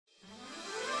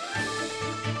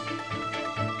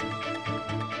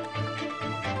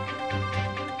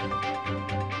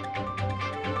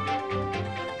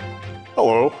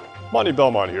Hello, Monty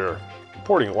Belmont here,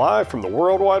 reporting live from the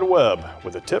World Wide Web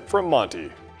with a tip from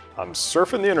Monty. I'm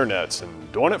surfing the internets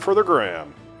and doing it for the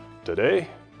gram. Today,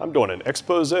 I'm doing an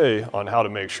expose on how to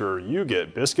make sure you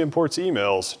get Bisq Imports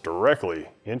emails directly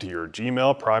into your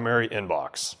Gmail primary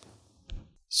inbox.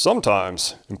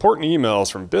 Sometimes, important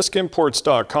emails from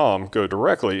BisqImports.com go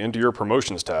directly into your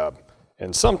Promotions tab,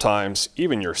 and sometimes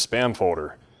even your spam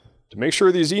folder. To make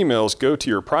sure these emails go to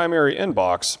your primary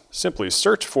inbox, simply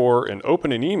search for and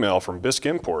open an email from Bisq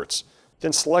Imports,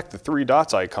 then select the three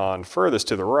dots icon furthest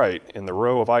to the right in the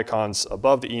row of icons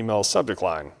above the email subject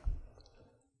line.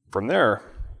 From there,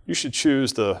 you should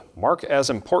choose the Mark as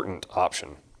Important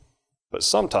option. But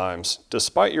sometimes,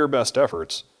 despite your best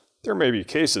efforts, there may be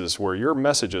cases where your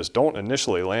messages don't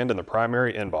initially land in the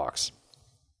primary inbox.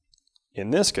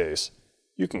 In this case,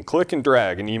 you can click and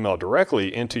drag an email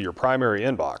directly into your primary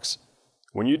inbox.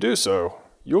 When you do so,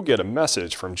 you'll get a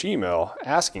message from Gmail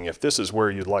asking if this is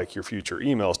where you'd like your future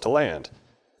emails to land.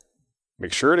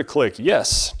 Make sure to click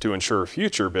Yes to ensure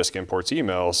future Bisq Imports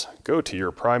emails go to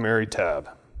your primary tab.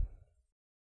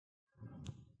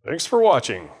 Thanks for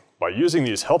watching. By using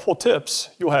these helpful tips,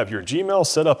 you'll have your Gmail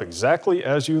set up exactly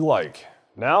as you like.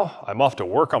 Now, I'm off to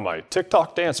work on my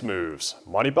TikTok dance moves.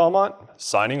 Monty Belmont,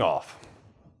 signing off.